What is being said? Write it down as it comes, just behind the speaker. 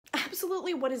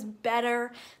absolutely what is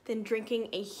better than drinking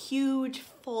a huge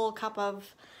full cup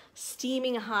of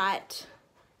steaming hot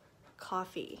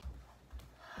coffee.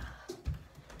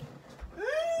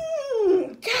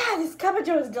 God, this cup of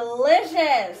joe is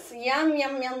delicious. Yum,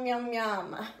 yum, yum, yum,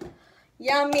 yum.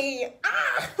 Yummy.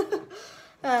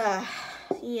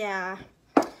 Yeah.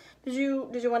 Did you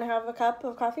want to have a cup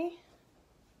of coffee?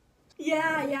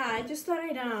 Yeah, I just thought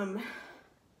I'd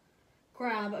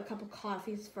grab a couple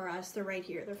coffees for us. They're right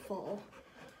here, they're full.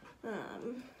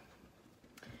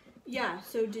 Yeah,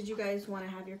 so did you guys want to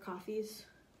have your coffees?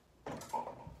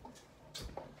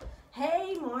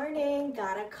 Hey, morning,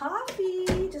 got a coffee.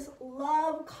 Just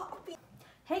love coffee.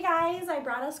 Hey guys, I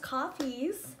brought us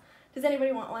coffees. Does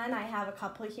anybody want one? I have a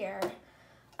couple here.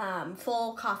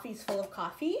 Full coffees full of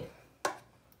coffee.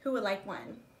 Who would like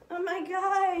one? Oh my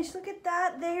gosh, look at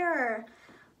that there.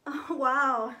 Oh,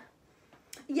 wow.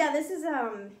 Yeah, this is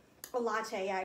a latte. Yeah.